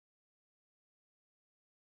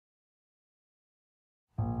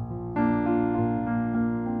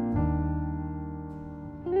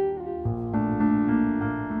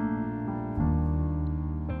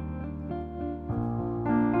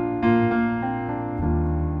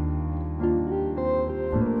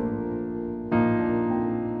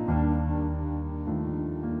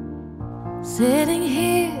Sitting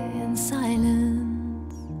here in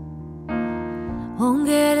silence won't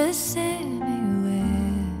get us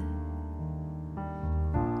anywhere.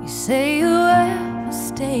 You say you were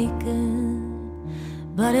mistaken,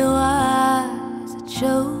 but it was a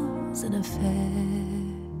chosen affair.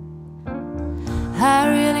 I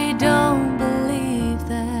really don't believe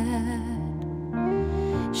that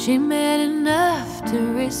she meant enough to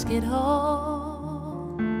risk it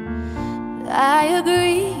all. But I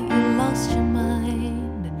agree you lost your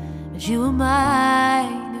mind, but you were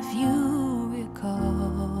mine if you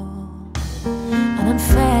recall. An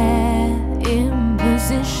unfair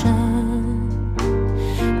imposition,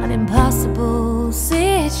 an impossible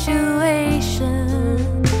situation.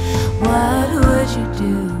 What would you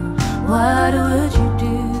do? What would you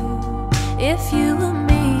do if you were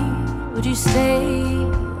me? Would you stay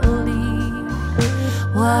or leave?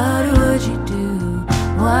 What would you do?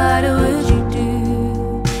 What would you do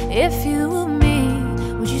if you were me?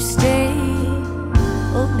 Would you stay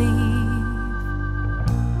or leave?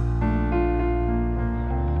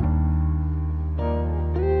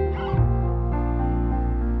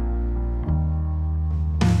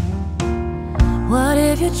 What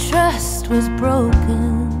if your trust was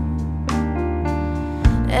broken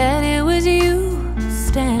and it was you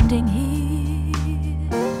standing here?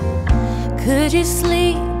 Could you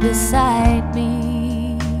sleep beside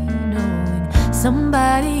me knowing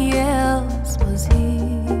somebody else was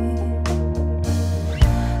here?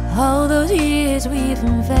 All those years we've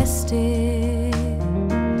invested,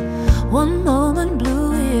 one moment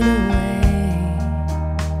blew it away.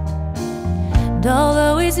 And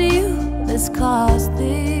although it's you that's caused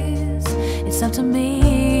this, it's up to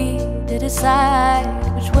me to decide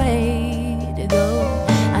which way to go.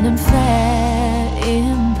 An unfair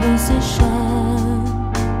imposition,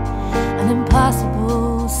 an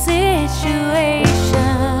impossible situation.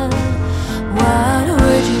 What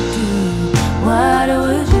would you do? What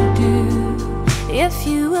would you do if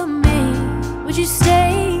you were me? Would you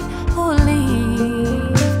stay or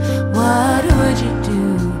leave? What would you do?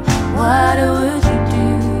 What would you do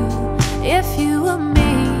if you were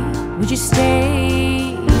me? Would you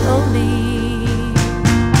stay or leave?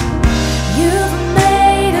 You've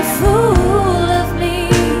made a fool of me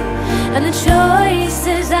and the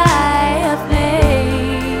choices I have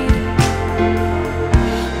made.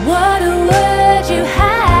 What would you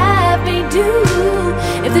have me do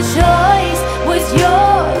if the choice was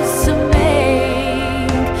yours to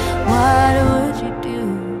make? What would you do?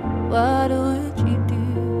 What would you do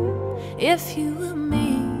if you were me?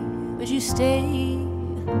 Would you stay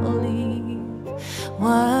or leave?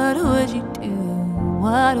 What would you do?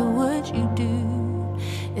 What would you do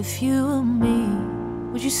if you were me?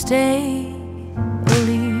 Would you stay or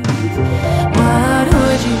leave? What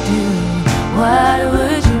would you do? What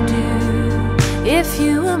would you do if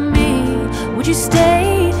you were me? Would you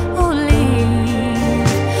stay